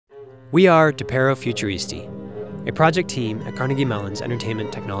We are Depero Futuristi, a project team at Carnegie Mellon's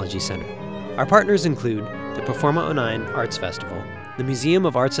Entertainment Technology Center. Our partners include the Promotional Arts Festival, the Museum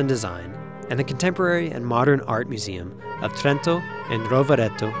of Arts and Design, and the Contemporary and Modern Art Museum of Trento and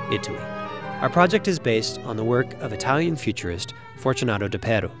Rovereto, Italy. Our project is based on the work of Italian futurist Fortunato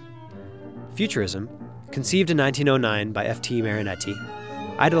Depero. Futurism, conceived in 1909 by F.T. Marinetti,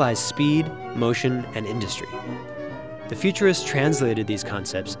 idolized speed, motion, and industry. The futurists translated these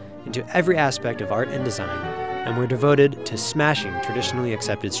concepts into every aspect of art and design and were devoted to smashing traditionally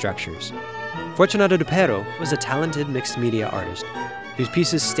accepted structures. Fortunato Depero was a talented mixed media artist whose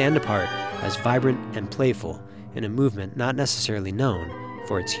pieces stand apart as vibrant and playful in a movement not necessarily known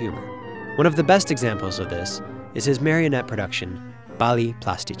for its humor. One of the best examples of this is his marionette production, Balli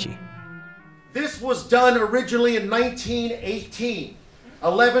Plastici. This was done originally in 1918,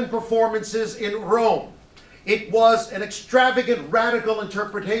 11 performances in Rome. It was an extravagant, radical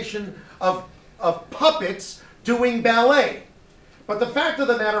interpretation of puppets doing ballet. But the fact of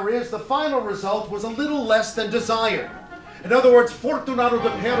the matter is, the final result was a little less than desired. In other words, Fortunato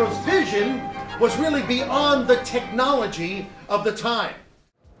Depero's vision was really beyond the technology of the time.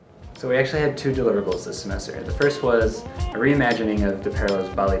 So we actually had two deliverables this semester. The first was a reimagining of Depero's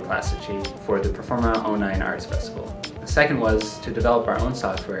Balli Plastici for the Promotional 09 Arts Festival. The second was to develop our own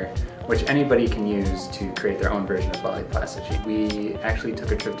software, which anybody can use to create their own version of Balli Plastici. We actually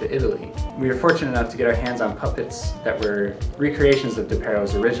took a trip to Italy. We were fortunate enough to get our hands on puppets that were recreations of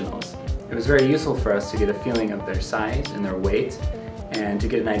Depero's originals. It was very useful for us to get a feeling of their size and their weight, and to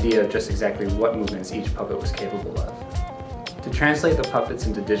get an idea of just exactly what movements each puppet was capable of. To translate the puppets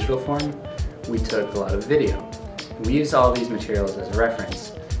into digital form, we took a lot of video. We used all these materials as a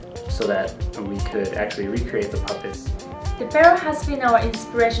reference so that we could actually recreate the puppets. Depero has been our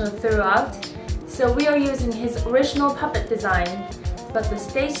inspiration throughout, so we are using his original puppet design, but the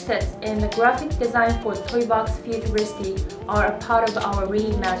stage sets and the graphic design for Toybox Futuristi are a part of our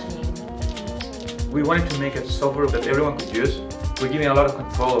reimagining. We wanted to make a software that everyone could use. We're giving a lot of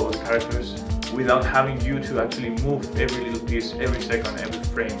control over the characters without having you to actually move every little piece, every second, every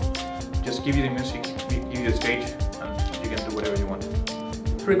frame. Just give you the music, give you the stage, and you can do whatever you want.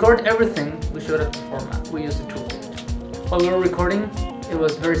 To record everything, we showed it the format. We used a toolkit. While we were recording, it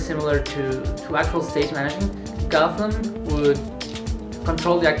was very similar to actual stage managing. Gotham would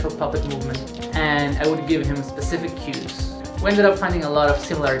control the actual puppet movement, and I would give him specific cues. We ended up finding a lot of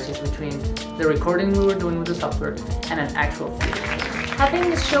similarities between the recording we were doing with the software and an actual theater.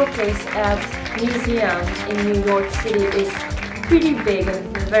 Having the showcase at museum in New York City is pretty big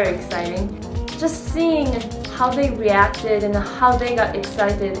and very exciting. Just seeing how they reacted and how they got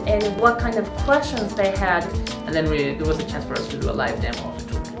excited and what kind of questions they had. And then there was a chance for us to do a live demo of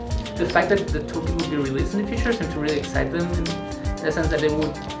the toolkit. The fact that the toolkit would be released in the future seemed to really excite them in the sense that they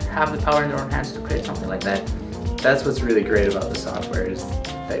would have the power in their own hands to create something like that. That's what's really great about the software, is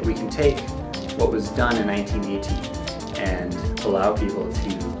that we can take what was done in 1918 and allow people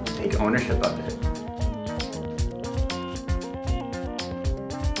to take ownership of it